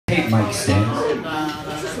mic stands.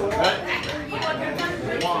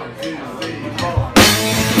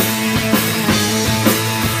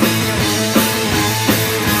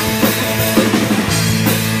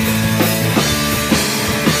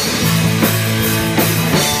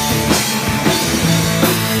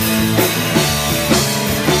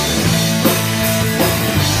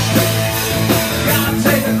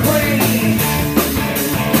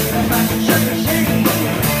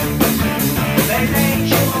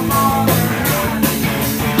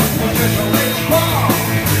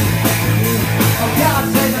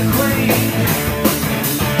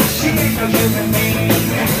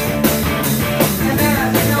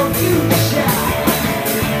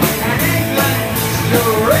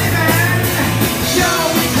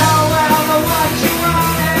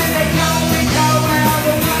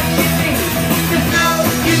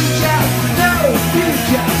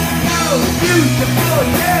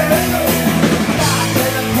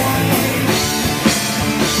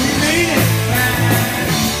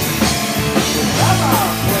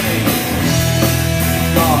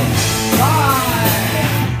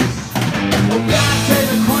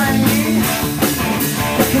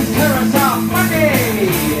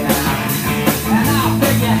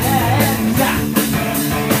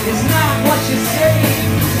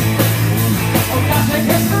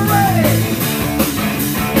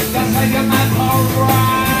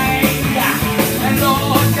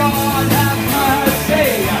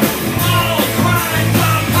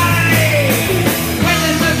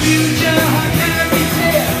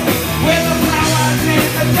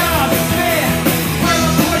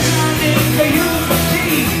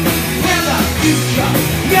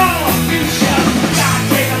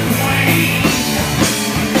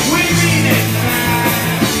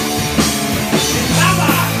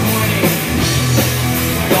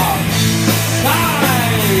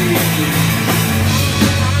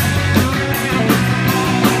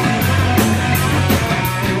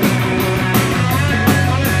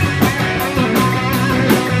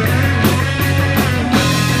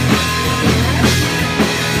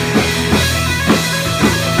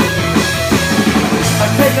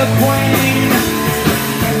 The Queen,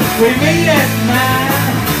 we mean it,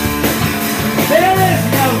 man. There is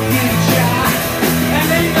no future, and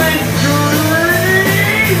England's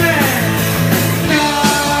dreaming. No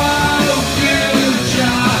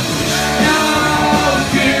future, no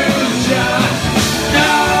future, no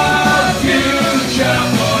future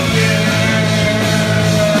for you.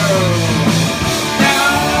 No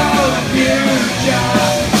future,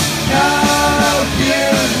 no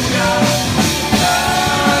future.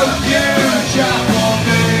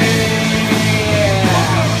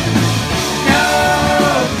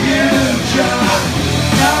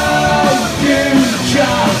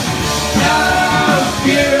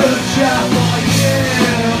 Future for you.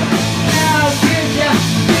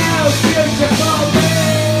 No future for